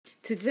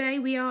Today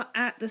we are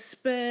at the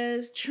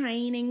Spurs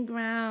training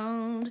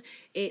ground.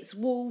 It's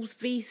Wolves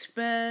v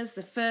Spurs,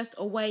 the first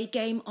away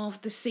game of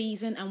the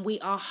season, and we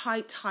are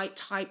hyped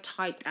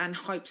and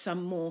hyped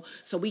some more.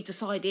 So we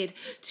decided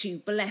to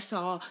bless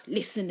our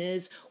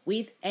listeners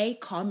with a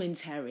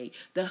commentary,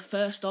 the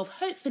first of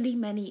hopefully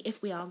many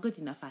if we are good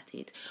enough at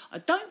it. I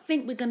don't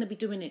think we're going to be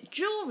doing it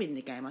during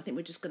the game. I think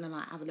we're just going to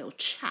have a little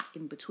chat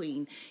in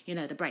between,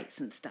 the breaks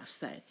and stuff.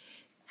 So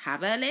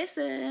have a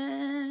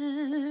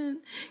listen.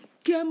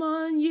 Come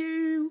on,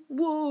 you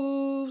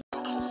Wolves.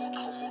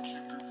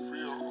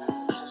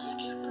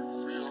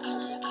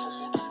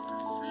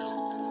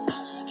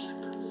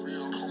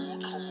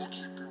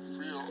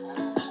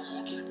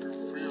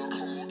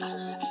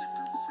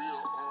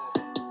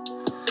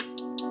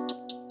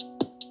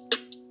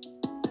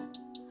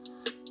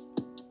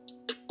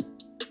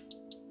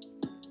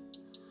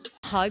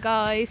 Hi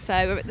guys, so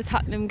we're at the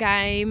Tottenham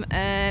game.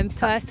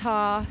 First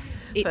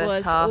half,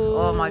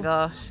 oh my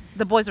gosh,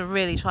 the boys are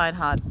really trying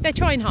hard. They're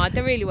trying hard,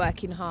 they're really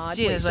working hard.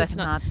 Gina's working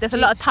hard. There's a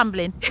lot of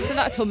tumbling. There's a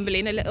lot of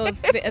tumbling, a little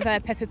bit of a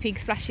Peppa Pig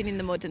splashing in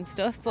the mud and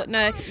stuff. But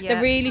no,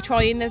 they're really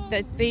trying.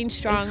 They're being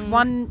strong. It's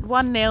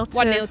 1-0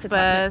 to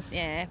Spurs.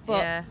 Yeah, but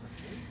they're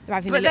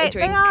having a little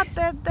drink.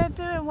 They're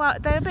doing well.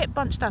 They're a bit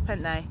bunched up,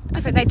 aren't they?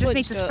 I think they just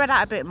need to spread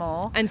out a bit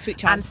more and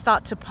switch on and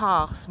start to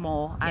pass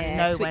more and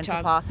know when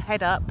to pass.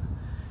 Head up.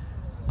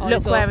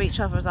 Look up. Where each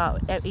other's are,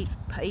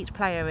 each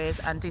player is,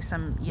 and do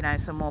some,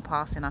 some more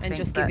passing. I think, and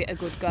just give it a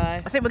good go. I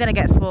think we're going to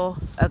get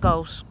a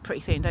goal pretty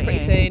soon, don't you? Pretty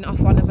soon,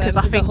 off one of them. Because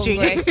I think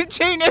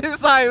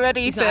Junior's so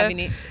ready to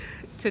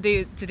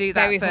do that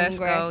very first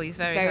hungry. goal. He's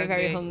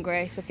very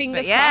hungry. So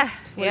fingers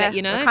crossed. We'll let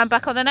you know. We'll come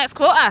back on the next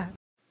quarter.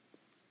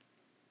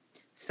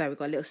 So we've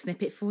got a little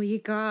snippet for you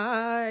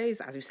guys.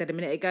 As we said a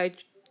minute ago,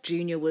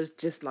 Junior was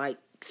just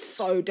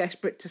so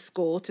desperate to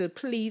score to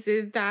please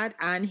his dad,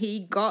 and he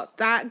got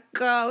that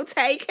goal.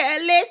 Take a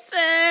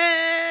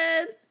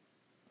listen.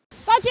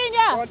 Go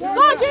Junior!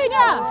 Go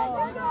Junior!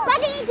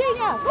 Back in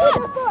Junior!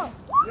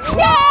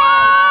 Yay!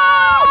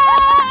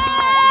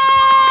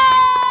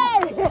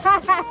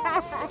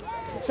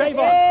 Stay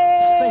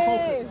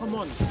focused, come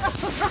on.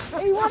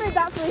 He wanted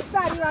that for his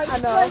dad,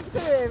 straight to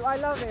him. I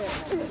love it.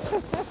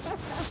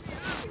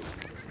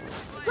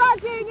 Go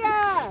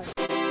Junior!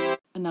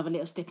 Another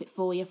little snippet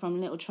for you from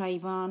little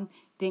Trayvon.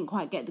 Didn't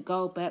quite get the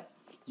goal, but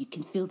you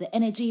can feel the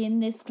energy in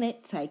this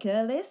clip. Take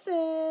a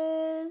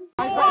listen.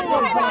 Go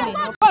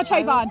on,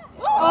 Trayvon.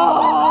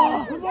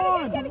 Oh! Come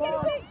on.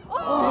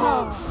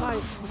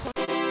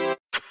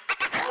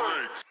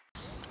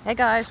 Hey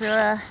guys,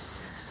 we're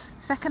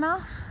second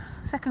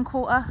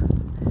quarter.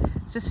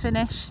 It's just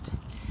finished.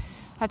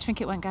 How do you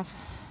think it went, Gav?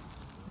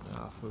 I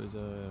thought it was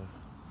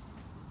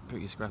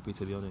pretty scrappy,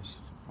 to be honest.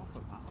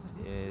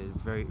 Yeah,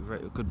 very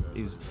good.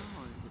 It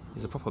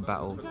was a proper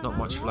battle. Not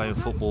much flowing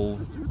football.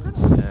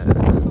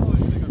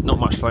 Not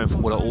much flowing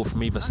football at all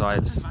from either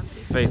sides.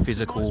 Very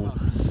physical.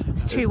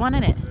 It's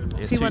 2-1, isn't it?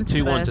 It's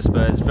 2-1 to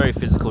Spurs. Very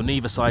physical.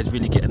 Neither side's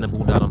really getting the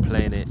ball down and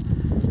playing it.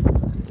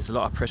 There's a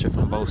lot of pressure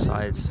from both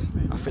sides.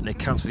 I think they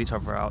cancelled each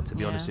other out, to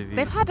be honest with you.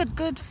 They've had a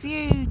good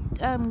few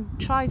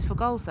tries for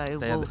goals, though.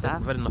 They've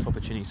had enough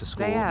opportunities to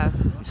score. They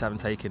have. Just haven't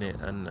taken it,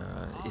 and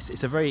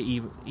it's a very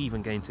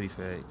even game, to be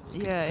fair. It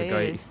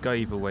could go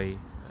either way.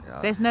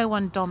 There's no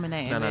one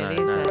dominating, really,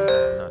 is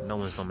there? No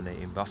one's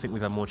dominating, but I think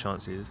we've had more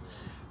chances.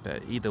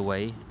 But either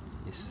way,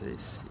 it's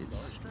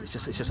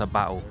just a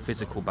battle,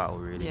 physical battle,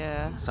 really.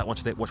 Yeah. It's like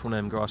watch one of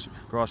them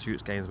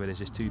grassroots games where there's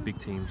just two big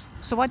teams.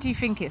 So why do you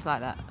think it's like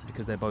that?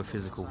 Because they're both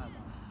physical,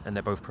 and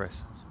they're both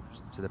press.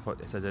 So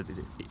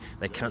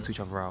they cancel each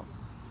other out.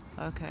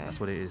 Okay. That's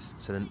what it is.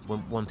 So then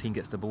when one team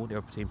gets the ball, the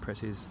other team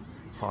presses,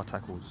 hard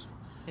tackles.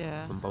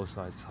 Yeah. From both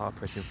sides, it's hard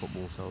pressing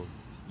football. So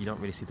you don't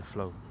really see the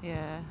flow.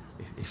 Yeah.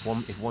 If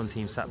one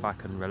team sat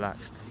back and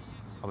relaxed,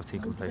 other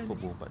team can play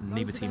football, but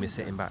neither team is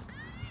sitting back.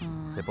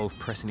 They're both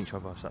pressing each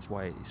other, so that's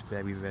why it's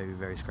very, very,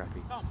 very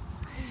scrappy.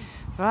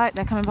 Right,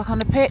 they're coming back on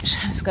the pitch.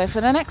 Let's go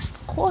for the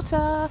next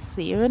quarter.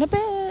 See you in a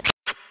bit.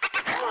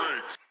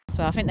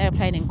 So I think they were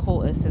playing in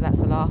quarters, so that's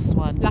the last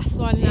one. Last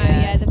one,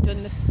 yeah, they've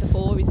done the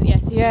four, is it?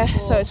 Yes. Yeah,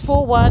 so it's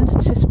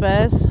 4-1 to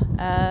Spurs.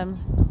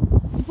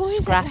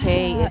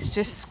 Scrappy, it's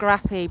just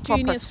scrappy, proper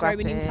Junior's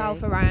scrappy. throwing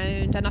himself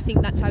around, and I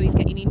think that's how he's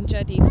getting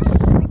injured. I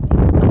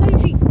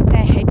don't think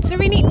their heads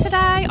are in it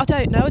today. I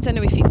don't know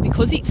if it's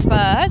because it's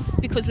Spurs,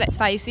 because let's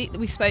face it,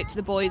 we spoke to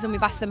the boys and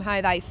we've asked them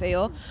how they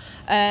feel.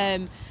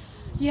 I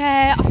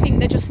think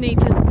they just need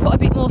to put a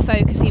bit more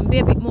focus in, be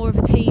a bit more of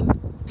a team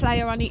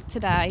player on it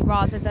today,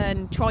 rather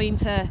than trying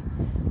to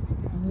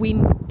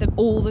win I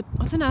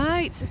don't know,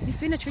 it's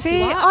been a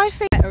tricky watch. I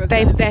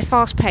think they're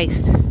fast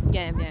paced.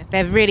 Yeah.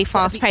 They're really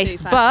fast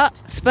paced,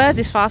 but Spurs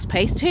is fast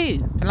paced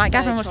too. And like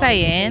Gavin was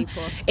saying,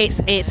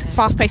 it's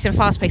fast paced,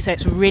 so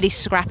it's really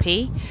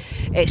scrappy.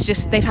 It's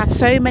just they've had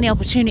so many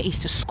opportunities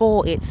to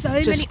score. It's so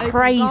just many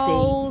crazy.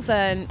 Goals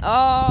and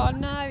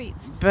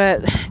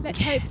But let's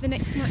hope the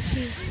next match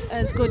is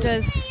as good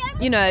as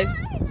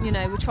you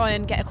know, we'll try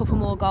and get a couple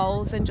more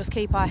goals and just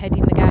keep our head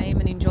in the game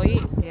and enjoy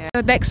it. Yeah.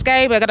 The next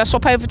game, we're going to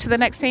swap over to the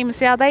next team and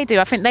see how they do.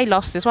 I think they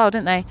lost as well,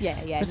 didn't they?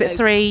 Yeah. Was it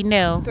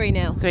 3-0?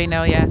 3-0.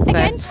 3-0, yeah. So.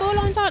 Again,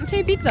 scorelines aren't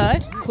too big though.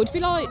 Could be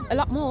like a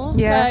lot more.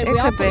 Yeah, so we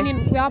are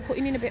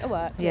putting in a bit of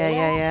work.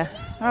 Yeah.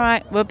 All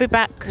right, we'll be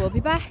back.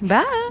 Bye.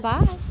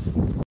 Bye.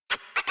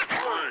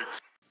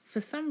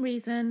 For some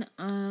reason,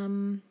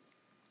 I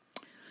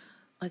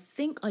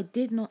think I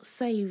did not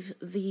save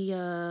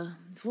the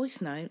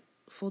voice note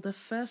for the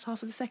first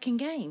half of the second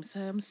game.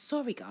 So I'm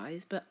sorry,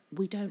 guys, but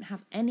we don't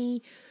have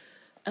any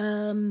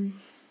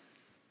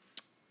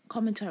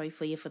commentary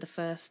for you for the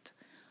first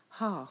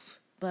half.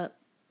 But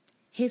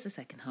here's the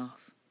second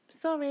half.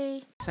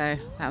 Sorry. So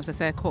that was the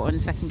third quarter in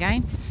the second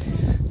game.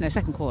 No,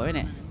 second quarter,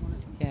 innit?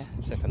 Yeah.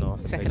 Second half.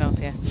 Second half,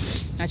 yeah. How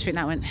do you think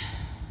that went?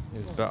 It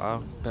was better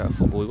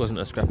football. It wasn't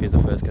as scrappy as the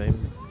first game.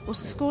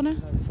 What's the score now?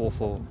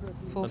 4-4.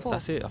 4-4.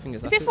 That's it. I think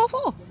it's. Is it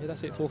 4-4? Yeah,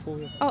 that's it.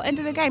 4-4. Yeah. Oh, end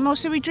of the game. Oh,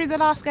 so we drew the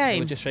last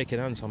game. We're just shaking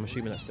hands, so I'm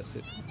assuming that's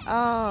it.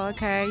 Oh,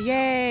 okay.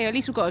 Yay. At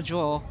least we got a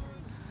draw.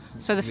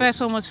 So the first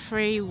one was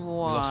 3-1. We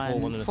lost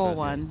 4-1 in the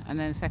 4-1, and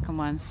then the second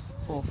one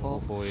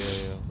 4-4.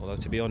 4-4. Yeah. Although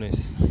to be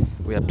honest,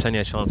 we had plenty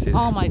of chances.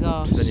 Oh my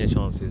gosh. Plenty of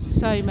chances.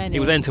 So many. It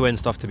was end-to-end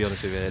stuff, to be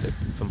honest with you,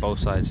 from both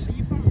sides.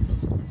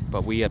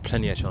 But we had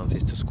plenty of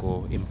chances to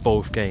score in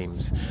both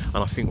games.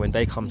 And I think when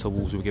they come to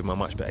Wolves, we'll give them a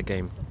much better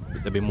game.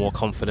 They'll be more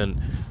confident,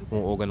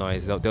 more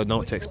organised. They'll know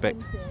what to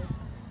expect.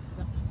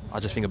 I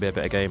just think it'll be a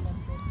better game.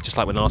 Just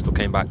like when Arsenal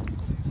came back.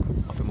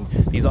 I think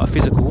these are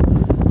physical.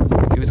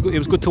 It was good. It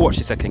was good to watch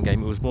the second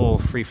game. It was more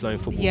free-flowing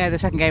football. Yeah, the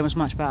second game was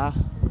much better.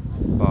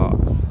 But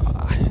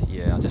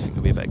I just think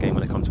it'll be a better game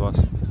when they come to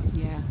us.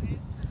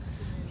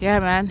 Yeah,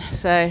 man.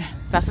 So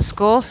that's the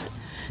scores.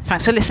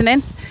 Thanks for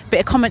listening. Bit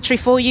of commentary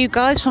for you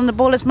guys from the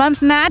Ballers'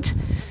 mums. Nad,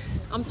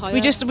 I'm tired.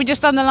 we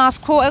just done the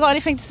last quarter. Got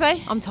anything to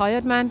say? I'm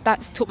tired, man.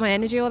 That's took my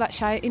energy, all that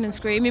shouting and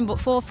screaming. But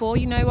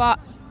 4-4, you know what?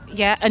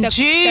 Yeah, and They were better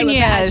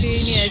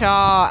Junior's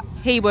shot.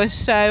 He was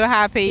so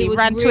happy. He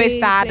ran to his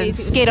dad and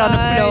skid on the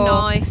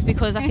floor. Nice,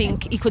 because I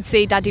think he could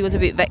see Daddy was a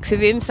bit vexed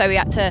with him, so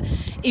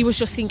he was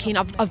just thinking,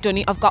 I've done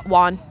it, I've got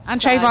one.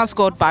 And so. Trayvon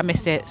scored, but I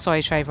missed it.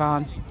 Sorry,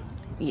 Trayvon.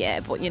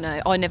 Yeah, but you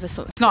know, I never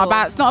saw. It's not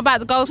about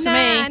the goals for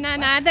me. No.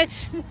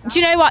 Do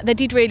you know what? They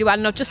did really well,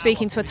 and I was just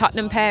speaking to a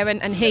Tottenham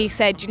parent, and he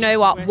said, "You know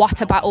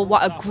what a battle!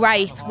 What a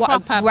great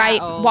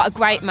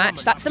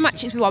match! That's the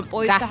matches we want,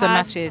 boys. That's to the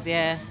have. matches,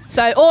 yeah.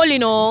 So all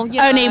in all,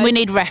 only we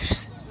need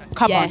refs.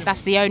 Come on,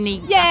 that's the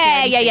only.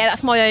 Yeah.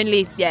 That's my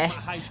only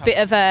bit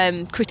of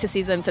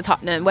criticism to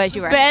Tottenham. Where's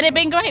your ref? But it's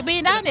been great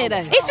being down here,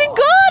 though. It's been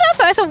good. Our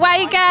first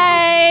away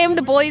game.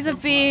 The boys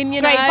have been,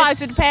 great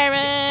vibes with the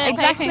parents.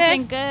 Exactly. Everything's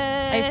been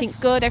good. Everything's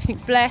good.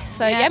 Everything's blessed.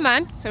 So yeah,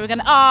 man. So we're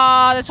gonna.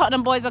 Oh, the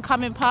Tottenham boys are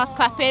coming past,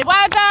 clapping.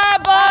 Well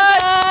done,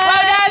 boys.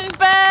 Well done,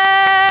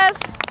 Spurs.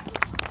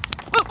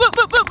 Whoop, whoop,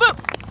 whoop, whoop, whoop.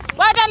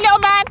 Well done, little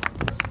man.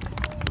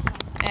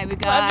 There we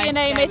go. Whatever your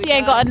name is, he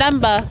ain't got a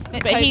number,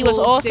 but he was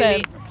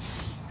awesome.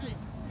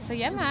 So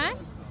yeah, man.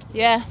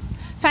 Yeah.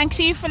 Thanks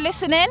you for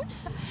listening.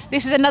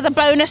 This is another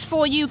bonus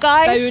for you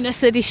guys.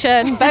 Bonus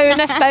edition.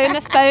 bonus.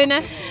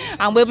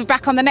 And we'll be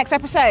back on the next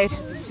episode.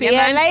 See you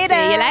later.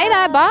 See you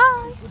later.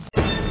 Bye.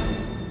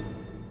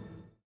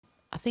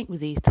 I think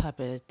with these type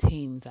of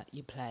teams that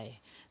you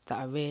play, that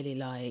I really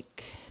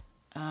like,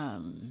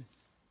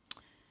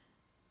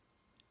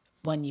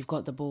 when you've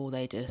got the ball,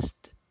 they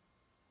just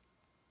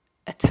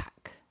attack.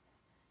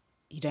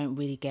 You don't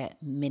really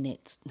get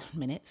minutes.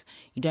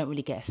 You don't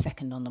really get a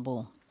second on the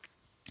ball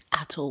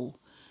at all.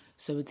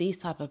 So with these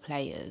type of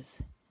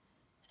players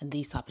and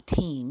these type of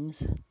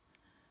teams,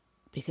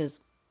 because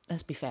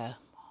let's be fair,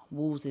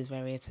 Wolves is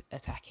very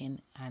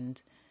attacking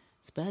and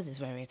Spurs is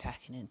very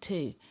attacking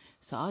too.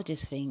 So I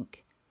just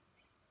think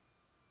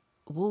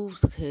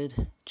Wolves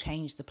could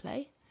change the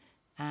play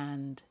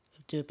and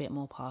do a bit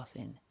more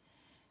passing.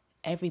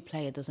 Every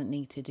player doesn't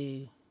need to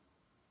do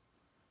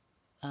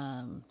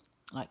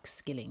like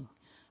skilling,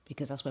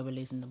 because that's where we're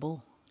losing the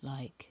ball.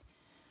 Like,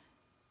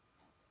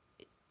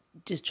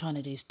 just trying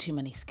to do too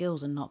many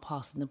skills and not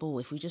passing the ball.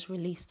 If we just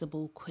release the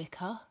ball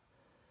quicker,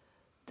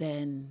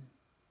 then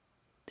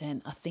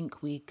I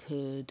think we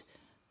could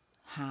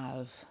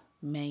have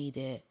made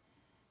it,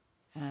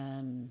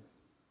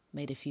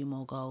 made a few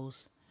more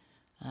goals.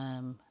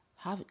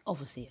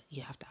 Obviously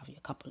you have to have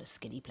a couple of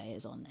skilly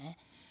players on there.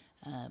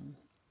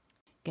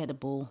 Get the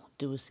ball,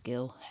 do a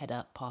skill, head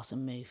up, pass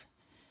and move.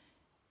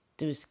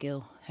 Do a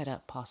skill, head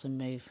up, pass and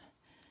move.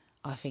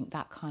 I think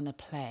that kind of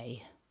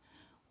play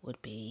would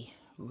be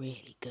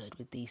really good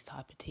with these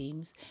type of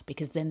teams,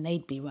 because then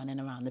they'd be running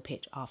around the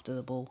pitch after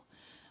the ball.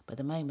 But at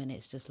the moment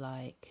it's just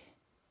like,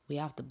 we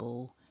have the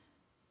ball,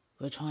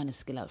 we're trying to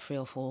skill up 3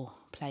 or 4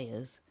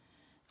 players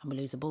and we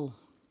lose the ball.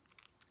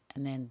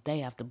 And then they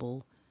have the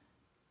ball,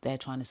 they're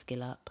trying to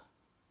skill up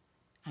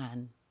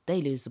and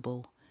they lose the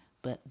ball.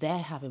 But they're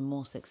having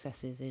more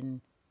successes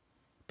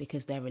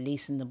because they're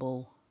releasing the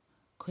ball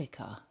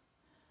quicker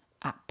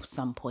at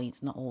some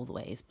points, not all the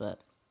ways,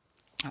 but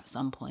at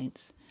some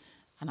points.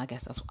 And I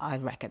guess I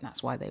reckon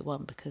that's why they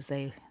won, because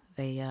they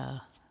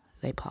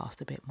they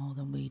passed a bit more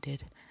than we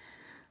did.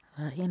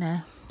 But, you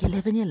know, you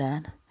live and you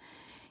learn.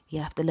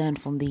 You have to learn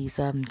from these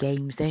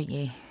games, don't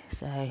you?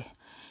 So,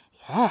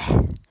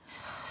 yeah.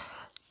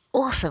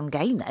 Awesome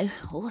game, though.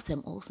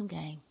 Awesome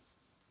game.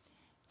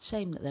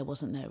 Shame that there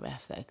wasn't no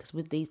ref, though, because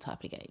with these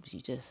type of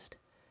games,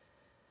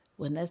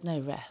 when there's no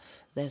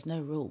ref, there's no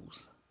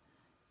rules.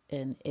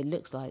 And it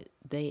looks like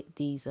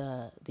these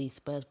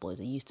Spurs boys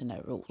are used to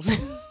no rules.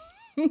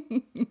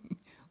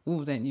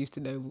 Wolves ain't used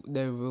to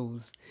no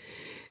rules.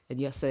 And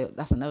yeah, so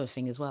that's another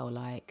thing as well.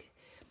 Like,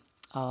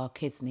 our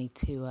kids need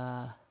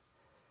to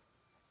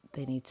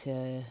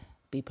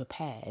be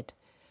prepared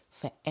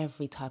for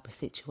every type of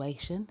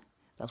situation.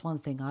 That's one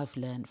thing I've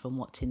learned from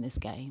watching this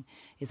game,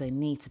 is they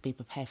need to be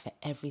prepared for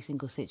every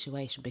single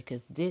situation,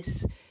 because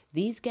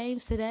these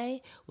games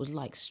today was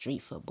like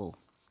street football.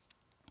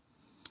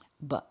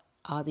 But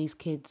are these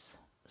kids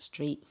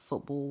street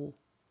football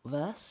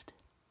versed?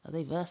 Are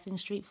they versed in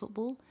street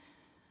football?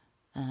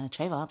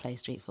 Trayvon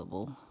plays street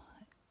football.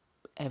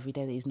 Every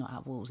day that he's not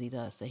at Wolves, he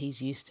does. So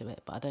he's used to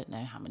it. But I don't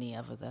know how many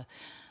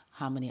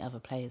other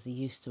players are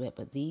used to it.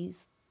 But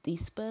these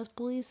Spurs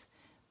boys,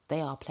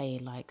 they are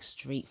playing like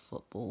street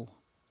football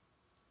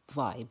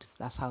vibes.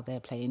 That's how they're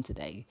playing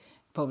today.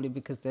 Probably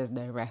because there's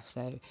no ref.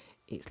 So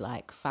it's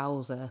like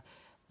fouls are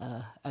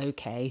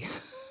okay.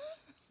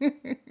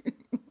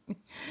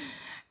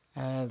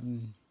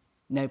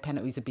 No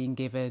penalties are being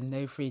given,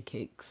 no free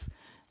kicks,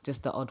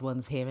 just the odd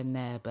ones here and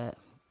there, but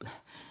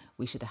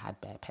we should have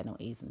had bare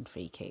penalties and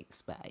free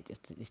kicks, but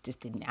it just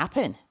didn't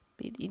happen.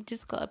 You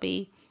just got to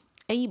be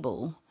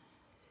able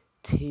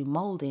to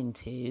mould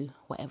into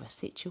whatever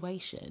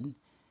situation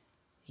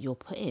you're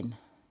put in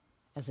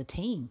as a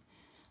team.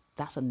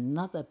 That's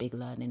another big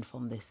learning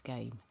from this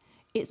game.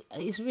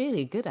 It's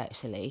really good,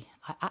 actually.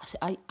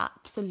 I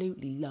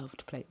absolutely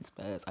loved playing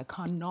Spurs. I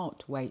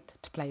cannot wait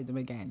to play them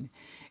again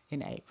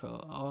in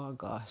April. Oh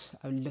gosh,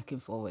 I'm looking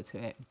forward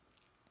to it.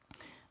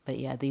 But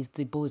yeah,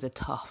 the boys are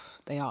tough.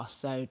 They are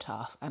so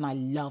tough, and I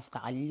love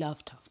that. I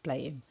love tough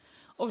playing.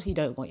 Obviously, you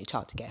don't want your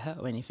child to get hurt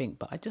or anything,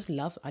 but I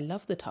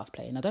love the tough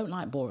playing. I don't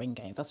like boring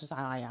games. That's just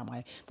how I am.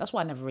 That's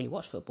why I never really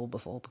watched football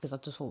before, because I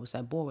just thought it was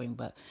so boring.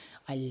 But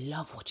I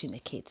love watching the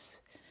kids,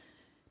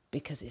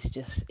 because it's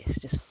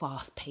just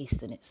fast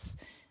paced and it's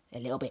a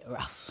little bit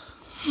rough.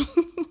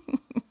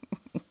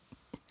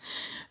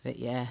 But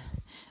yeah,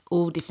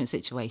 all different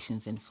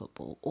situations in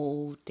football,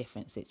 all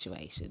different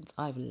situations.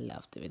 I've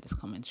loved doing this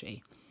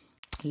commentary.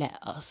 Let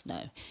us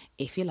know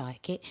if you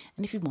like it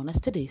and if you want us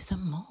to do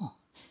some more.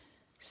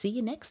 See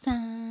you next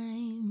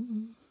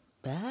time.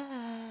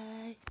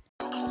 Bye.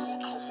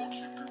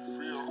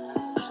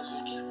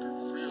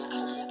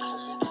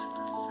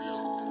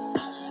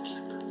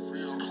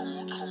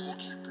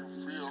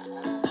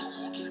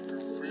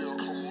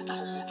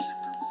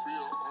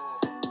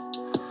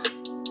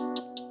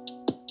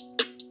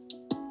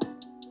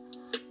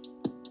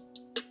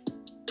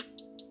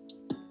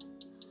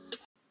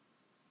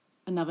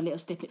 Another little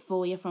snippet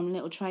for you from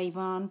little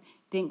Trayvon.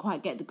 Didn't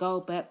quite get the goal,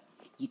 but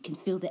you can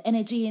feel the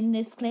energy in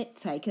this clip.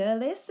 Take a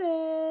listen.